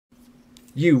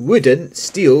You wouldn't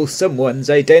steal someone's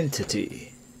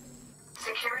identity.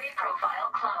 Security profile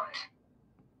cloned.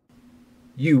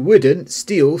 You wouldn't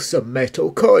steal some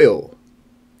metal coil.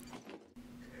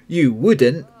 You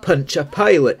wouldn't punch a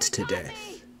pilot to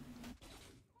death.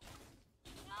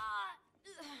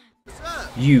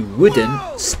 You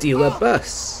wouldn't steal a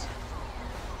bus.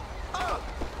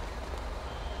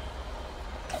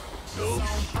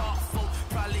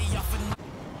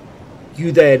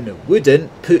 You then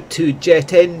wouldn't put 2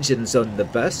 jet engines on the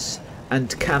bus and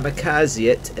kamikaze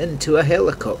it into a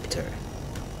helicopter.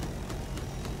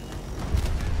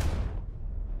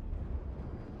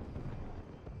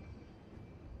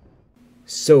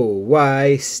 So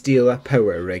why steal a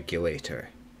power regulator?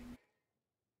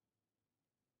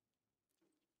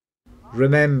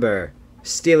 Remember,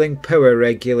 stealing power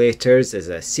regulators is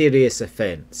a serious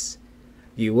offence.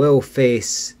 You will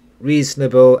face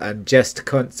reasonable and just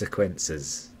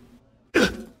consequences.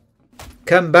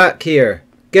 Come back here.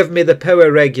 Give me the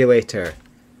power regulator.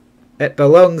 It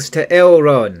belongs to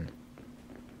Elron.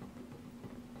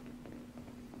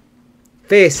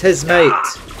 Face his might.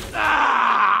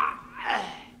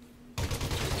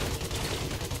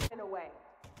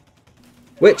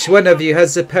 Which one of you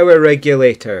has the power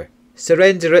regulator?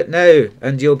 Surrender it now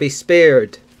and you'll be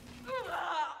spared.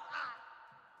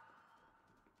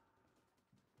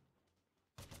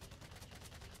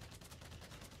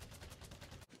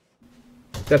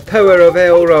 The power of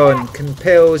Elron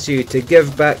compels you to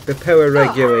give back the power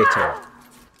regulator.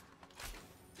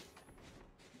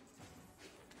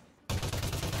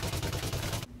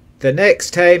 The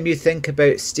next time you think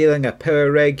about stealing a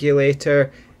power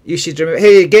regulator, you should remember—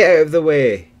 hey, get out of the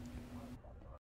way!